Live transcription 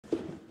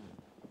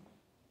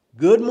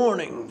Good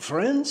morning,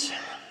 friends.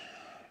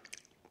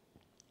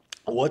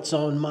 What's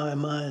on my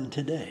mind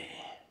today?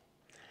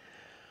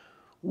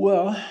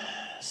 Well,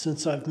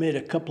 since I've made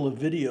a couple of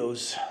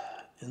videos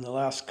in the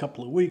last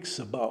couple of weeks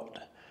about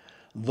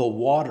the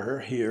water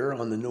here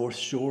on the north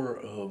shore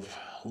of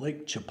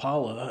Lake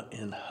Chapala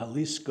in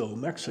Jalisco,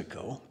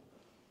 Mexico,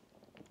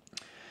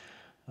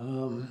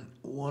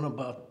 one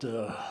about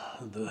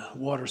the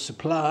water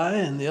supply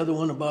and the other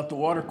one about the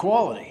water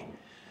quality.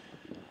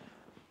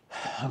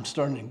 I'm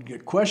starting to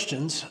get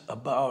questions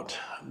about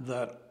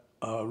that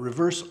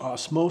reverse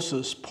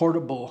osmosis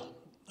portable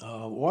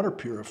water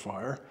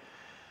purifier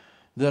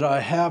that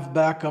I have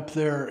back up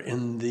there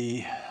in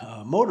the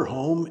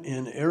motorhome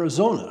in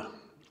Arizona.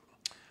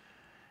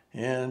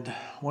 And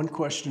one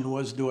question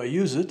was, do I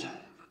use it?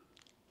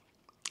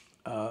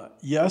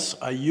 Yes,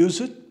 I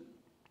use it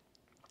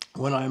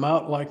when I'm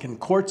out like in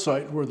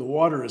Quartzsite where the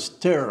water is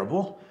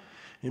terrible.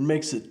 It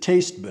makes it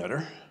taste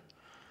better.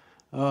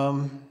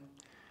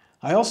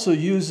 I also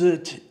use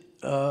it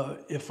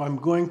if I'm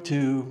going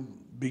to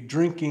be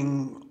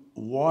drinking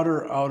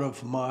water out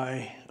of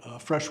my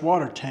fresh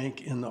water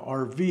tank in the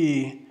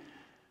RV.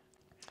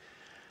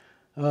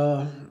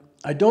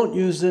 I don't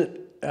use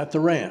it at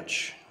the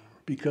ranch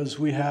because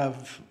we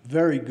have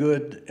very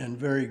good and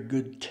very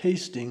good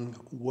tasting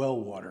well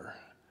water.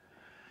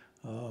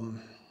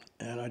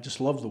 And I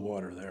just love the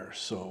water there.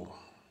 So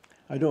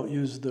I don't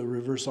use the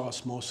reverse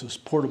osmosis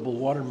portable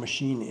water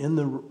machine in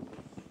the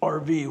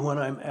RV when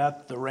I'm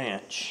at the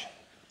ranch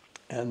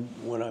and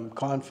when I'm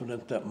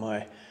confident that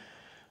my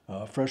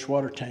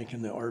freshwater tank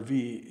in the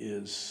RV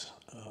is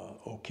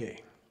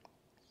okay.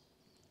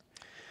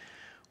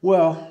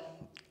 Well,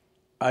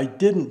 I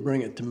didn't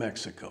bring it to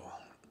Mexico.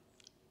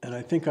 And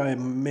I think I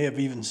may have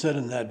even said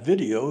in that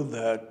video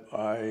that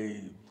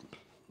I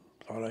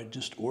thought I'd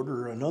just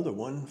order another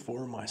one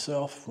for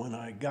myself when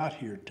I got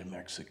here to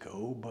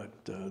Mexico, but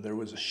there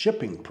was a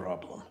shipping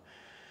problem.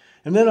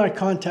 And then I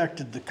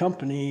contacted the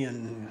company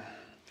and,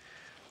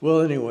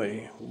 well,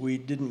 anyway, we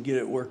didn't get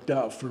it worked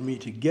out for me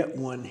to get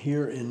one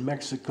here in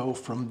Mexico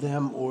from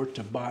them or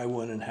to buy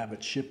one and have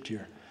it shipped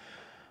here.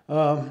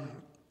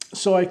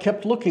 So I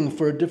kept looking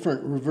for a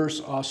different reverse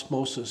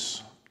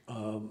osmosis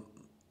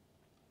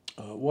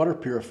water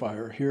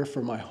purifier here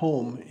for my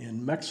home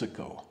in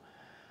Mexico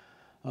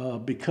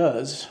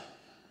because,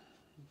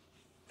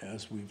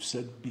 as we've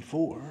said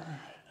before,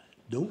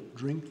 don't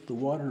drink the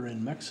water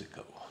in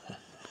Mexico.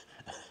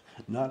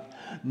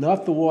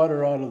 Not the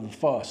water out of the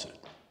faucet.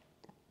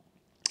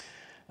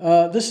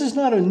 This is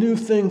not a new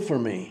thing for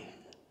me.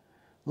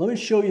 Let me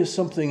show you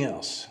something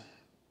else.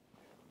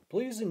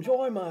 Please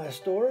enjoy my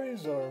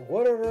stories or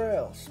whatever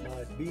else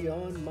might be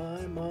on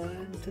my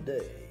mind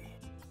today.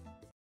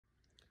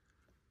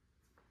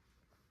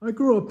 I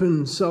grew up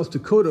in South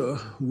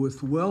Dakota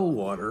with well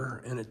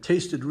water, and it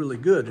tasted really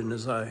good. And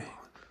as I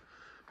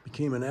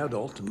became an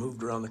adult and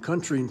moved around the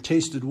country and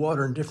tasted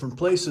water in different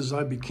places,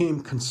 I became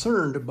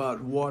concerned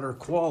about water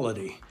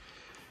quality.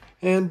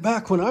 And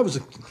back when I was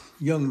a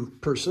young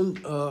person,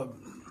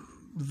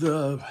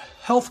 the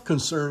health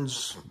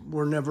concerns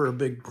were never a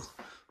big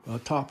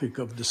topic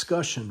of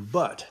discussion,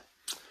 but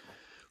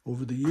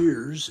over the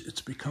years,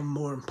 it's become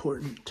more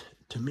important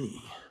to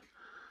me.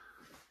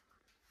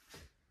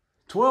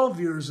 12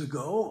 years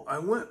ago, I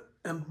went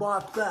and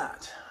bought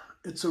that.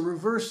 It's a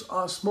reverse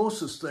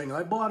osmosis thing.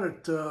 I bought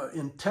it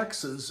in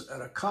Texas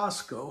at a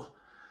Costco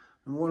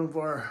on one of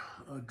our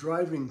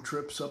driving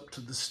trips up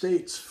to the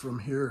States from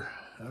here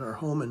at our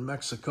home in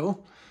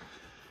Mexico.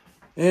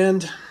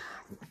 And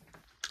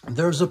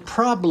there's a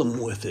problem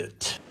with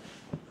it.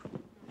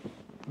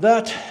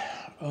 That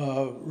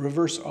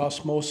reverse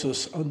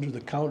osmosis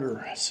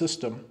under-the-counter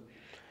system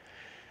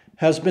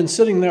has been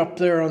sitting up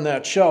there on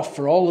that shelf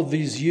for all of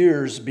these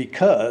years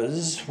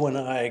because when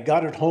I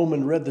got it home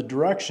and read the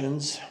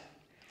directions,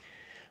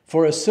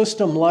 for a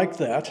system like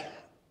that,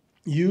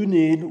 you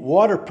need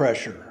water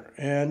pressure,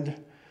 and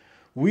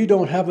we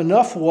don't have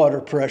enough water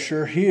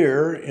pressure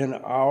here in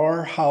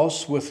our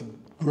house with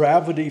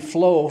gravity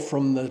flow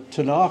from the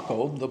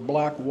Monaco, the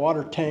black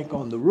water tank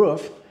on the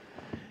roof.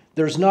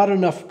 There's not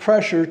enough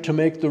pressure to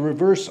make the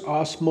reverse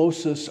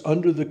osmosis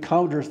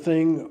under-the-counter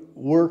thing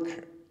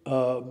work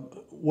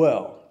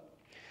well.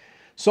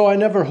 So I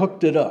never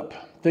hooked it up,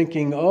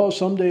 thinking, oh,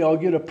 someday I'll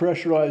get a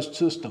pressurized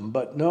system.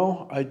 But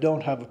no, I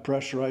don't have a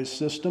pressurized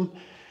system.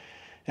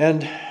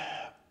 And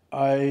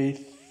I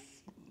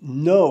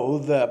know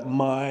that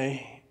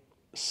my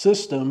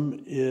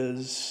system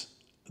is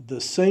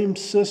the same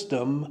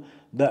system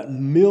that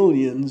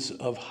millions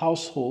of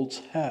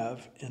households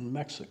have in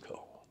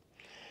Mexico.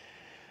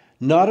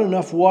 Not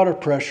enough water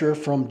pressure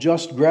from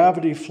just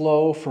gravity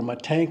flow from a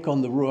tank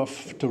on the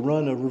roof to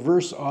run a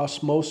reverse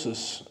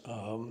osmosis,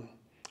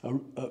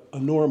 a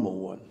normal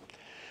one.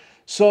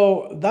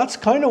 So that's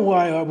kind of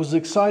why I was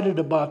excited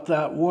about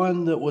that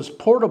one that was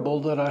portable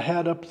that I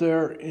had up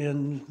there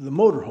in the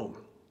motorhome.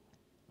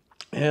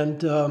 And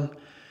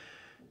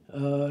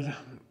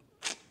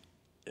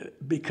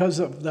because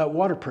of that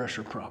water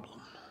pressure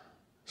problem.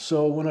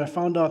 So when I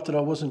found out that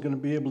I wasn't going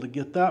to be able to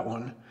get that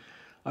one,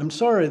 I'm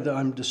sorry that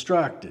I'm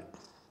distracted.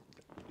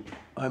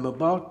 I'm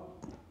about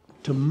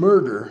to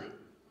murder,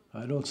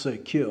 I don't say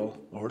kill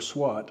or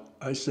swat,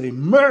 I say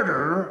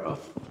murder a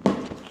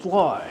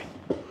fly.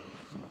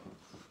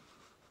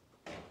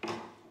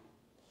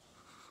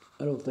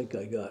 I don't think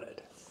I got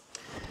it.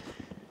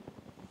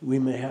 We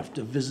may have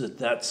to visit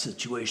that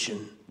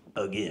situation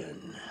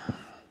again.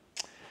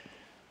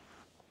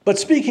 But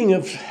speaking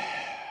of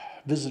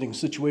visiting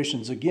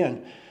situations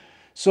again,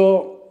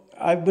 so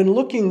I've been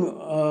looking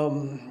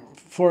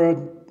for a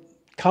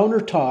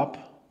countertop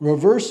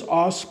reverse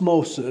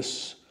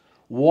osmosis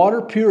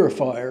water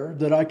purifier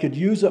that I could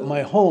use at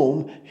my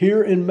home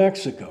here in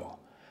Mexico.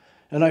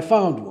 And I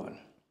found one.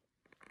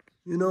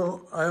 You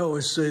know, I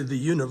always say the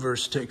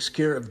universe takes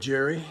care of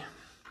Jerry.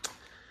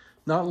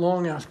 Not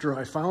long after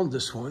I found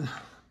this one,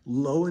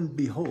 lo and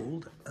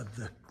behold,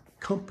 the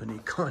company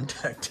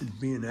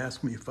contacted me and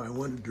asked me if I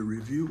wanted to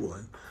review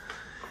one.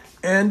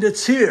 And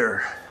it's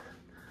here.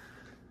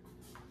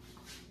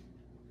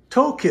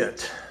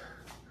 TOKIT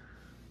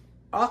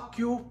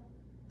AkuaPure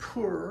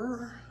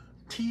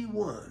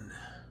T1.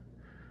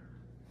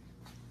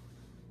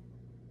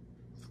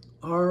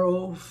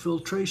 RO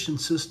filtration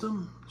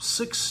system,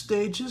 6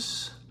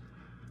 stages.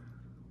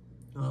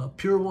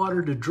 Pure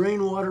water to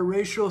drain water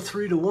ratio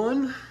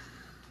 3:1.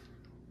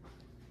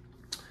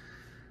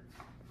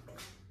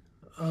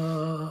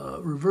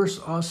 Reverse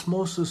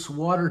osmosis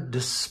water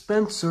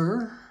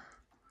dispenser.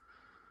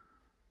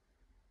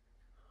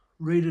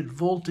 Rated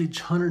voltage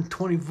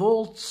 120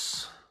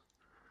 volts.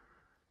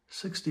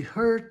 60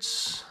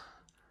 hertz.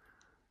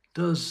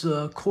 Does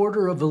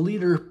 1/4 of a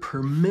liter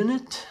per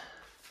minute.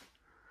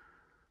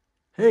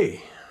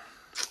 Hey.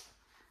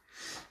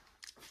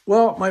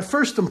 Well, my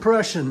first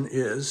impression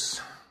is,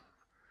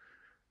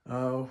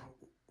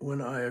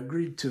 when I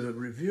agreed to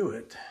review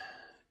it,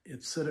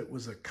 it said it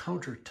was a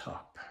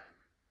countertop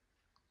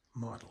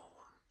model.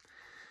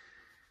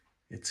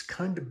 It's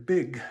kind of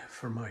big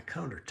for my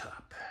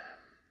countertop.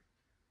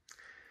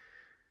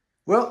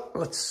 Well,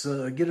 let's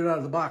get it out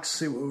of the box,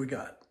 see what we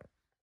got.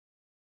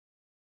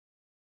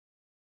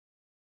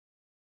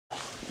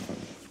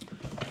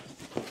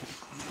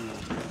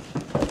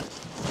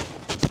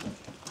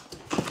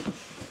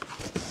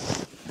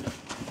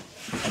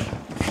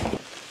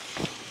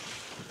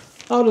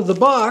 Out of the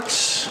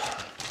box,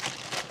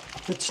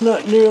 it's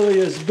not nearly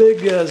as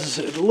big as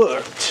it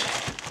looked,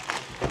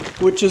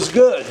 which is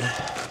good.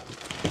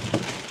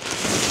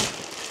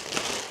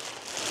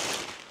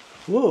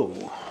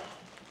 Whoa.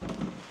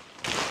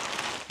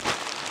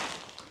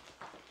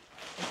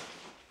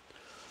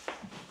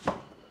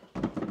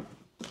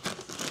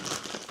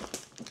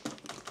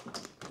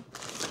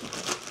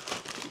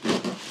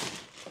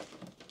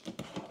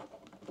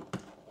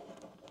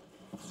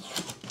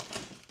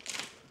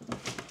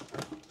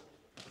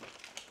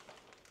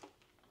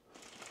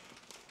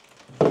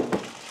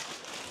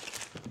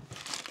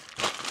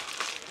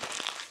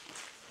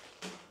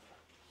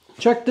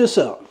 Check this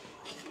out.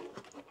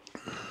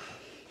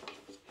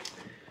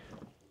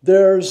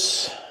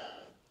 There's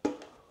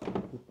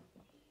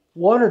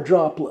water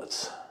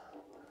droplets.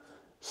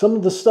 Some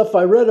of the stuff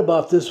I read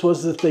about this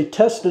was that they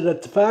tested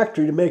at the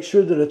factory to make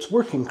sure that it's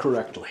working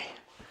correctly.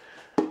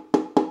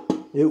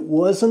 It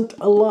wasn't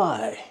a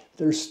lie.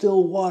 There's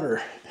still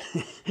water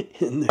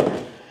in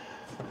there.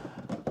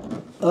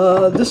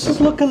 This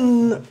is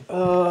looking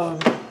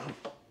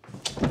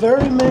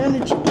very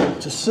manageable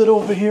to sit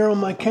over here on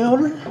my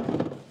counter.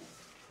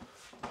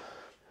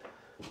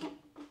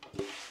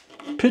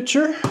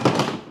 Pitcher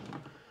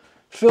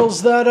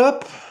fills that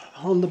up.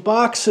 On the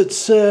box it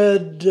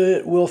said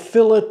it will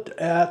fill it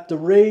at the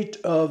rate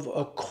of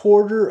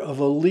 1/4 of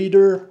a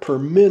liter per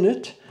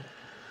minute.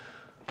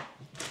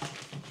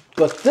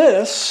 But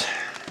this,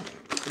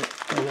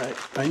 and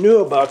I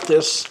knew about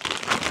this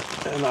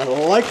and I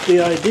like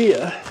the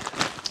idea,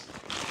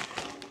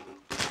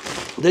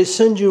 they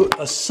send you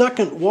a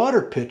second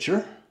water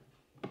pitcher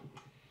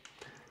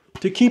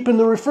to keep in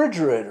the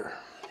refrigerator.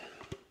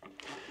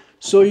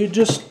 So you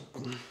just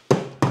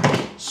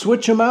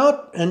switch them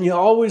out and you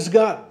always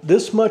got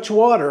this much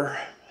water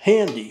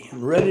handy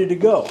and ready to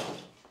go.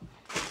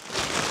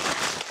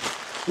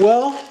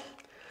 Well,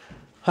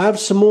 I have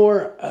some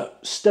more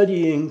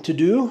studying to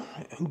do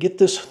and get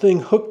this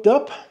thing hooked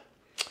up,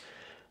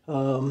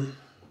 and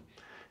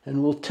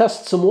we'll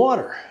test some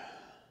water.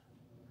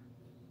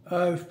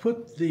 I've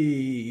put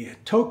the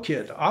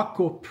TOKIT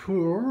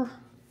AkuaPure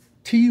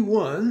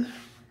T1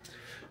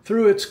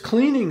 through its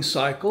cleaning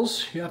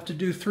cycles. You have to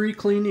do 3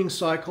 cleaning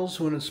cycles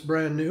when it's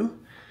brand new.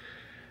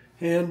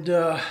 And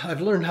I've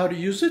learned how to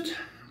use it,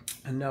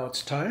 and now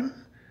it's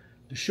time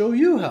to show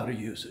you how to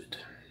use it.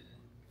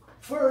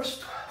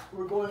 First,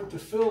 we're going to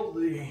fill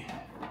the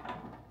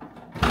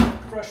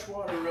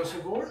freshwater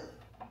reservoir.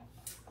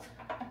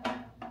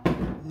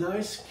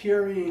 Nice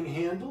carrying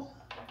handle.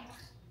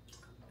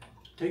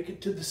 Take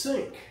it to the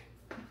sink.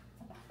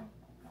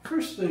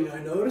 First thing I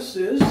notice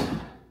is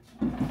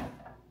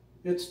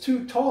it's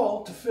too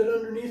tall to fit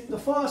underneath the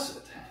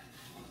faucet.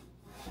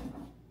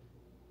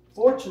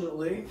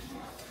 Fortunately,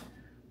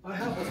 I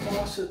have a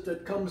faucet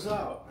that comes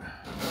out.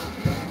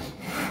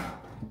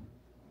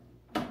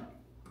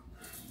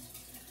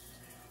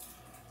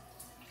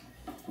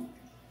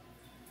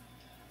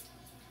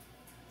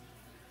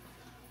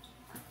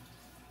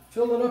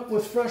 Fill it up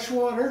with fresh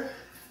water.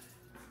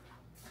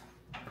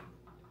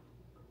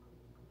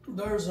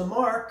 There's a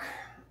mark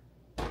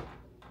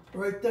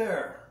right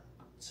there.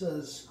 It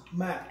says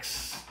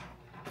maximum.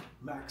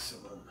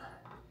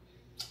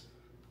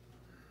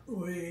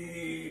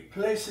 We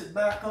place it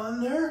back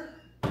on there.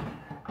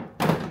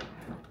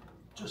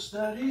 Just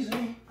that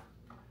easy.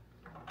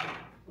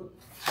 Put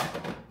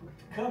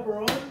the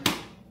cover on.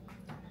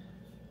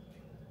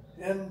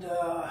 And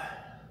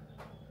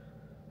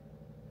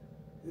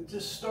it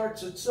just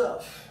starts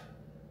itself.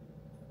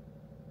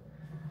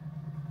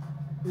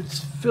 It's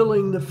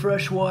filling the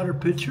freshwater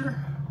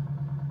pitcher.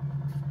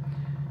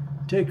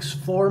 Takes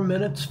 4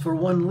 minutes for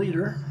 1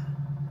 liter.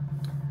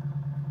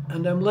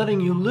 And I'm letting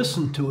you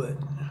listen to it.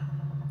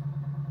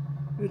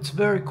 It's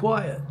very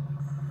quiet.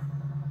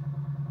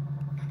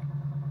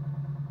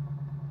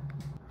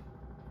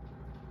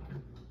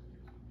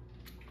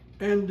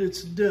 And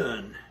it's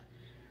done.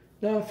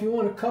 Now if you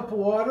want a cup of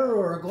water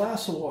or a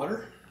glass of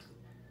water,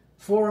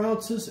 4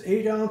 ounces,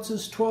 8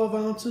 ounces, 12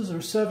 ounces,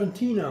 or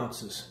 17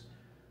 ounces.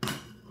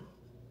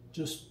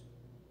 Just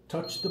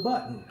touch the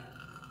button.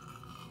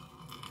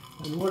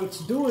 And what it's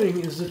doing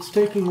is it's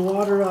taking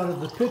water out of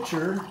the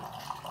pitcher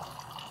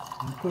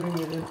and putting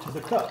it into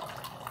the cup.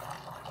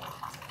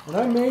 When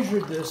I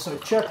measured this, I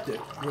checked it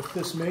with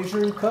this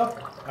measuring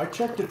cup. I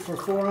checked it for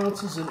 4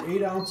 ounces and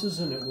 8 ounces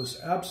and it was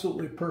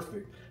absolutely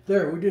perfect.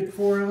 There, we did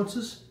 4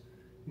 ounces,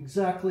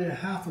 exactly a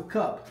half a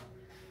cup.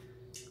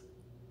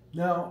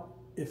 Now,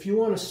 if you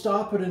want to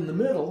stop it in the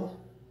middle,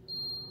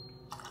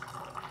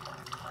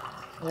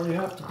 all you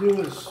have to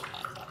do is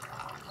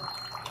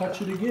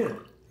touch it again.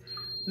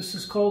 This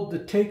is called the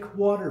Take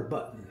Water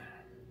button.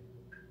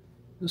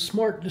 The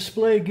smart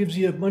display gives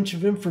you a bunch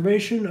of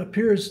information. Up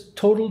here is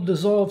total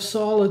dissolved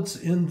solids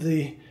in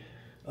the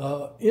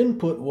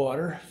input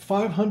water,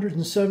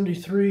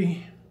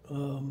 573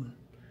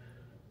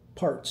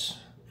 parts,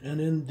 and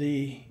in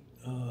the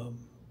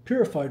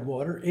purified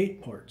water,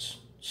 8 parts.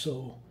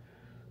 So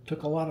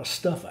took a lot of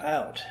stuff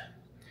out.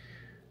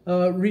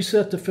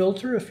 Reset the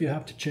filter if you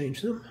have to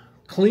change them.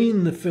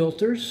 Clean the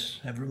filters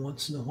every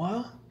once in a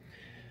while.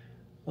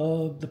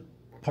 The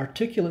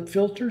particulate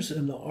filters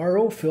and the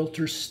RO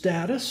filter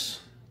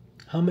status,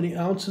 how many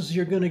ounces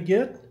you're going to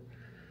get.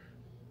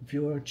 If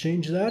you want to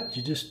change that,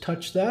 you just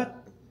touch that.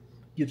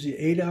 Gives you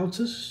 8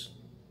 ounces,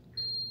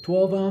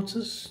 12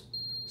 ounces,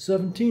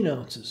 17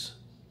 ounces.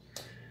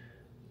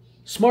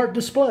 Smart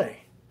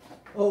display.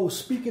 Oh,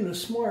 speaking of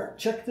smart,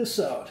 check this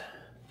out.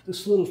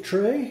 This little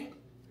tray,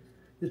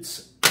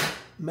 it's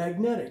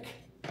magnetic.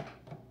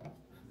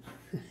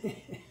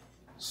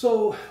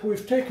 So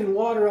we've taken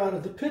water out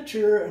of the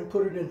pitcher and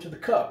put it into the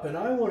cup, and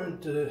I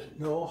wanted to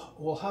know,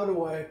 well, how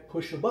do I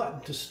push a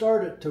button to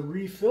start it to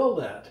refill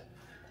that?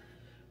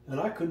 And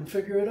I couldn't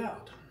figure it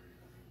out.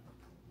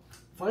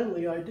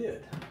 Finally I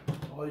did.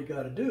 All you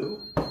got to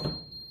do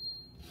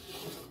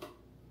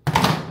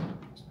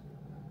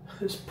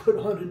is put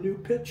on a new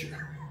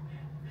pitcher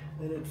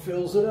and it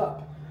fills it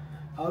up.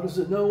 How does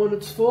it know when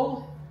it's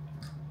full?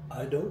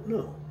 I don't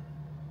know.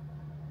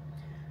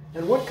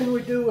 And what can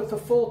we do with a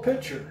full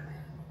pitcher?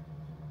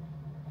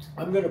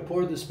 I'm going to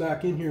pour this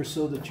back in here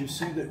so that you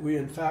see that we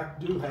in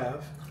fact do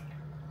have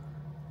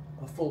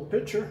a full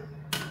pitcher.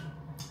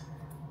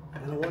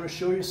 And I want to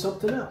show you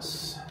something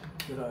else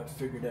that I've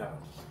figured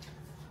out.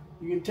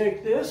 You can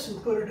take this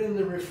and put it in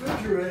the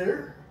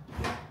refrigerator.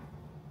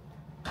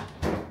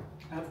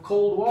 Have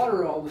cold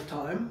water all the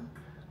time,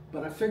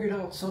 but I figured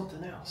out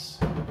something else.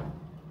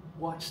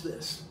 Watch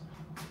this.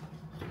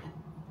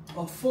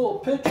 A full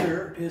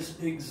pitcher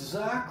is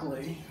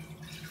exactly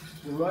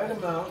the right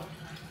amount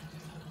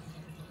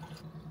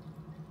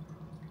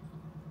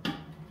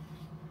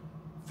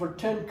for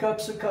 10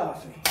 cups of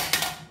coffee,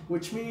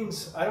 which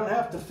means I don't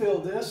have to fill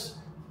this.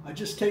 I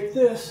just take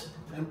this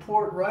and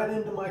pour it right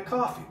into my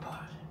coffee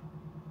pot.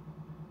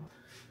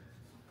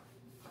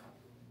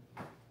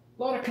 A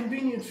lot of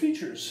convenient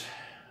features.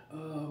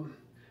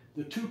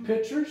 The 2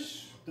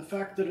 pitchers, the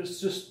fact that it's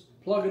just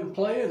plug and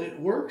play and it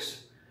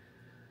works.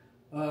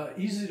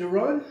 Easy to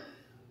run,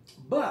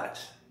 but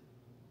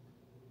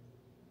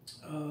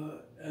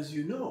as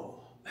you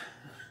know,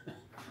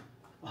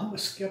 I'm a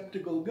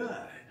skeptical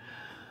guy.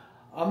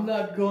 I'm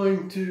not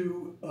going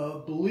to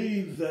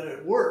believe that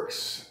it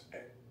works,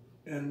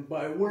 and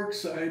by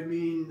works I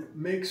mean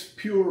makes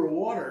pure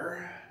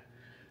water,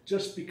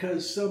 just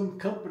because some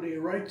company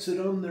writes it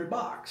on their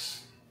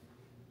box.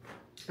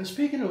 And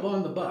speaking of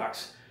on the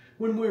box,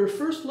 when we were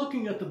first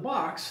looking at the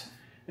box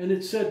and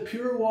it said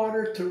pure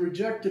water to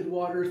rejected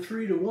water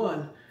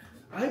 3:1,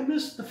 I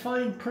missed the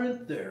fine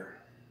print there.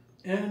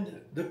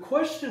 And the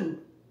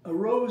question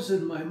arose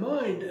in my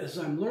mind as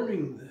I'm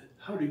learning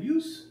how to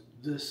use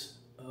this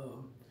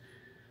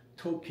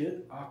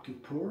TOKIT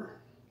AkuaPure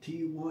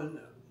T1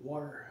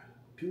 water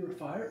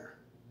purifier.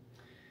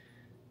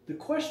 The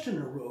question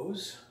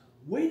arose,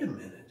 wait a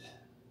minute,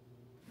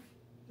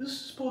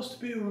 supposed to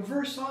be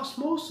reverse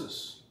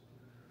osmosis.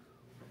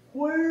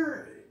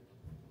 Where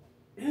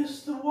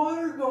is the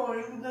water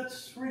going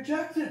that's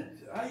rejected?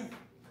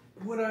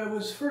 When I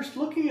was first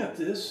looking at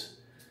this,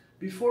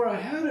 before I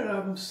had it, I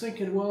was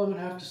thinking, well, I'm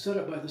going to have to set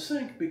it by the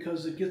sink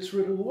because it gets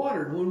rid of the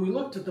water. And when we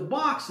looked at the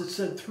box, it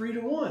said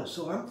 3-to-1.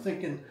 So I'm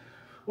thinking,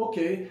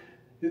 okay,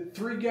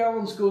 3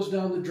 gallons goes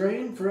down the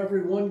drain for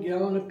every 1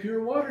 gallon of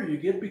pure water you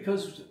get,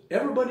 because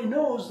everybody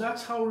knows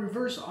that's how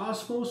reverse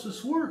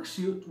osmosis works.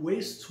 It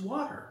wastes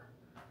water.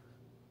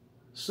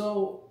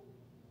 So,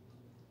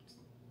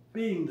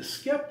 being the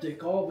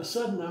skeptic, all of a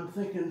sudden I'm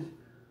thinking,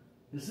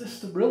 is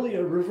this really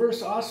a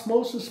reverse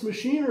osmosis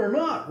machine or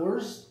not?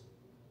 Where's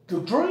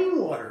the drain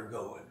water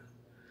going?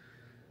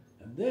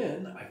 And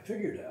then I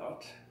figured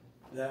out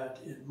that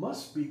it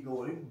must be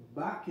going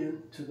back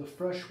into the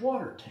fresh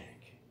water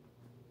tank.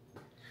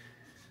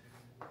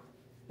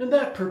 And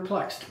that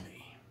perplexed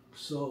me.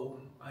 So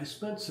I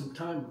spent some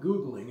time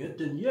Googling it,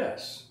 and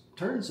yes,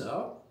 turns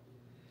out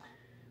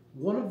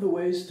one of the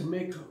ways to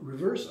make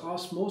reverse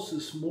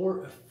osmosis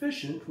more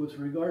efficient with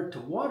regard to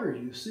water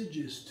usage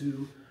is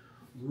to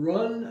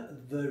run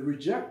the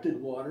rejected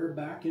water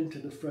back into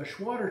the fresh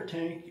water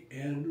tank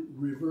and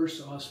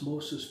reverse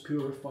osmosis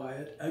purify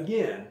it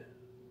again.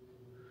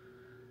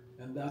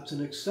 And that's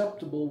an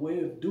acceptable way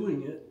of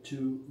doing it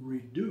to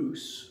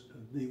reduce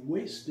the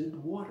wasted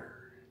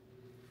water.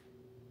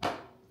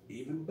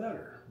 Even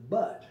better.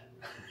 But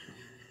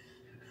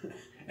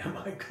am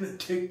I going to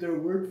take their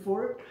word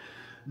for it?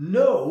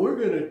 No, we're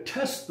going to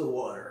test the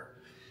water.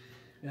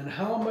 And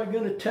how am I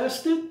going to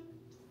test it?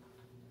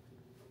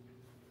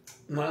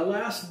 My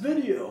last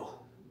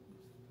video,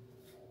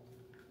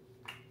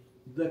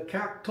 the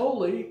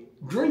Cactoli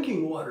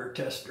drinking water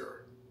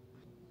tester.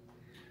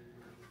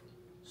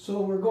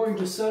 So we're going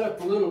to set up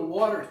a little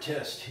water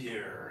test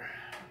here.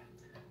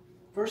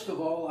 First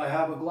of all, I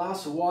have a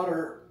glass of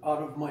water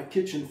out of my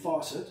kitchen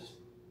faucet.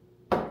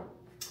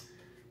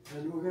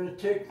 And we're going to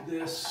take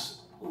this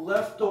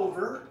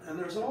leftover, and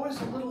there's always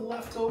a little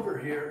leftover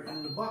here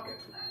in the bucket.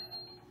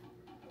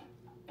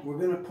 We're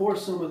going to pour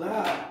some of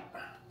that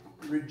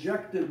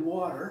rejected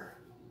water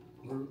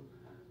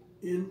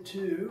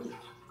into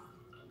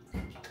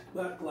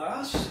that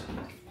glass.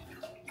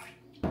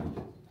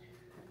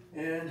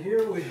 And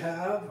here we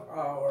have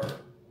our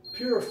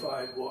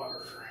purified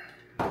water.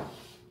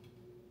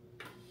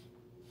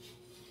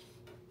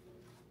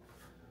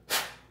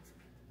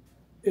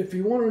 If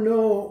you want to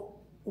know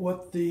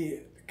what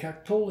the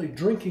Cactoli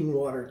drinking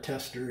water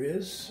tester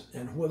is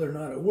and whether or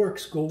not it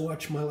works, go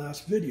watch my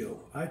last video.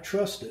 I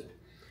trust it.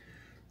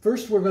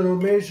 First, we're going to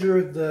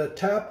measure the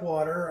tap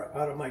water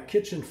out of my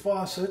kitchen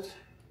faucet.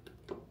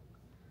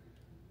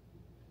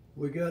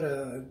 We got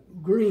a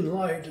green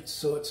light,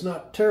 so it's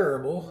not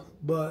terrible,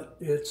 but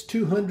it's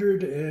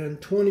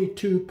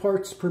 222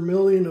 parts per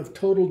million of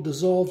total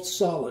dissolved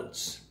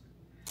solids.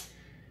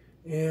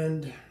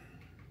 And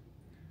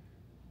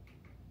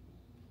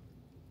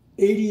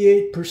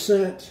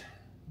 88%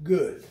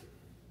 good.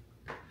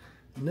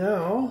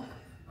 Now,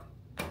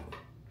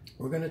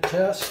 we're going to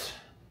test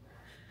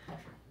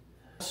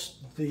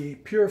the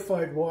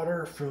purified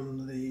water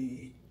from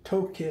the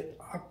TOKIT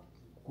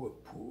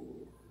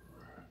AkuaPure.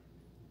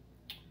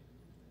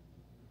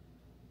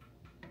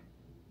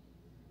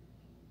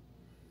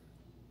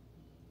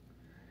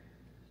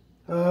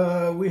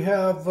 We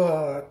have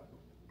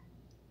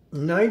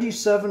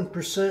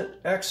 97%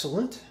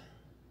 excellent.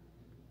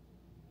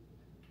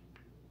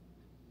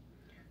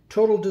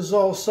 Total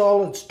dissolved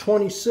solids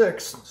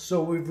 26,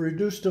 so we've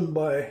reduced them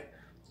by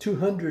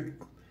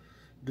 200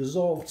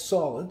 dissolved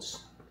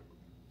solids.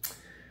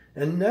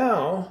 And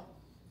now,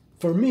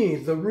 for me,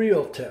 the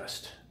real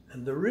test.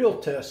 And the real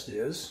test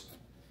is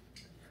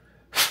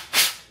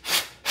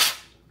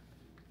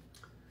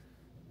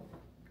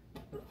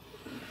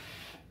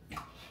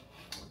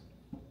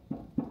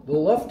the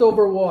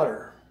leftover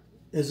water.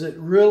 Is it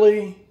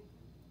really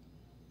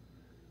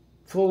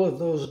full of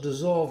those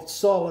dissolved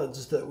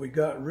solids that we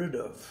got rid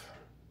of?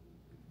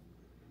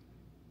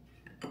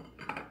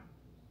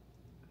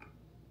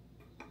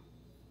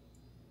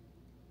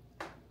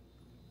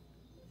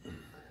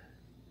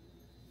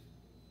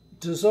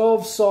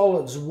 Dissolved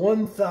solids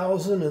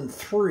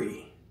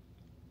 1003.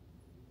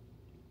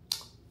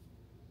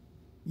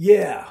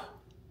 Yeah,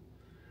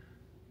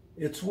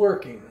 it's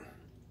working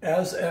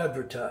as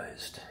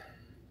advertised.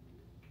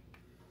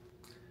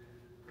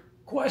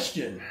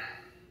 Question: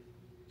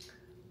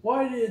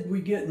 why did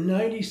we get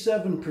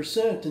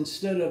 97%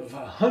 instead of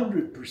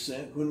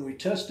 100% when we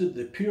tested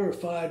the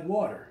purified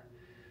water?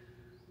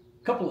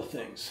 A couple of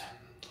things.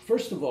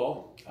 First of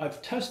all,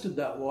 I've tested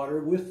that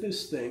water with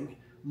this thing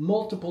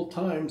multiple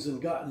times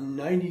and gotten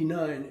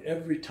 99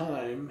 every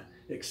time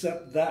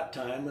except that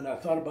time, and I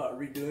thought about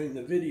redoing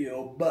the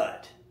video,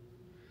 but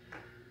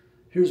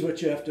here's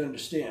what you have to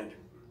understand.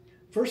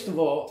 First of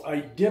all,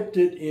 I dipped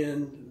it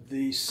in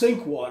the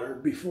sink water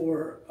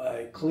before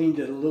I cleaned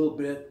it a little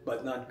bit,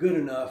 but not good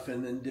enough,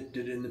 and then dipped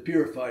it in the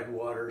purified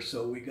water,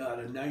 so we got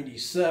a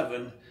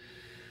 97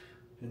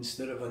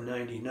 instead of a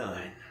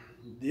 99.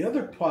 The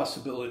other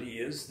possibility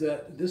is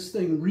that this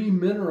thing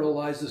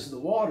remineralizes the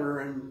water,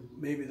 and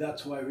maybe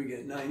that's why we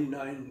get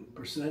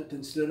 99%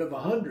 instead of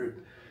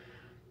 100.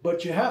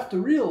 But you have to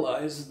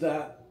realize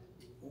that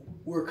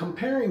we're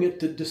comparing it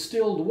to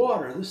distilled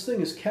water. This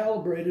thing is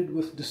calibrated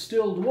with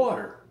distilled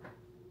water.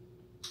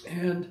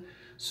 And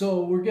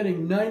so we're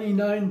getting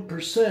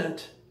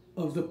 99%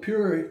 of the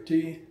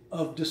purity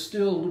of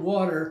distilled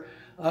water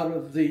out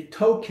of the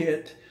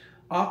TOKIT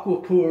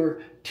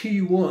AkuaPure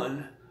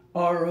T1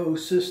 RO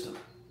system.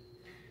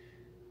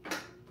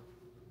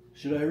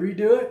 Should I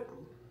redo it?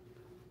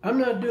 I'm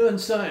not doing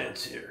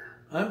science here.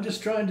 I'm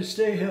just trying to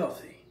stay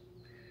healthy.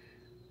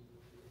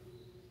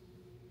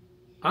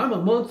 I'm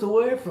a month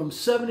away from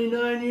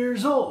 79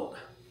 years old.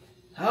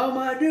 How am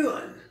I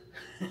doing?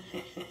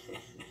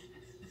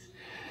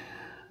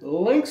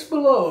 Links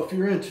below if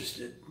you're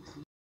interested.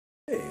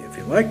 Hey, if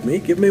you like me,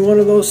 give me one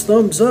of those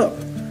thumbs up.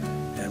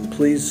 And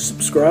please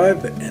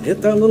subscribe and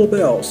hit that little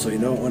bell so you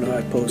know when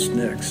I post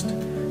next.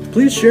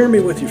 Please share me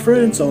with your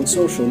friends on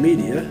social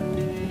media.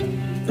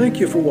 Thank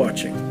you for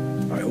watching.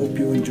 I hope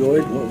you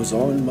enjoyed what was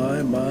on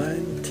my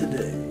mind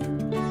today.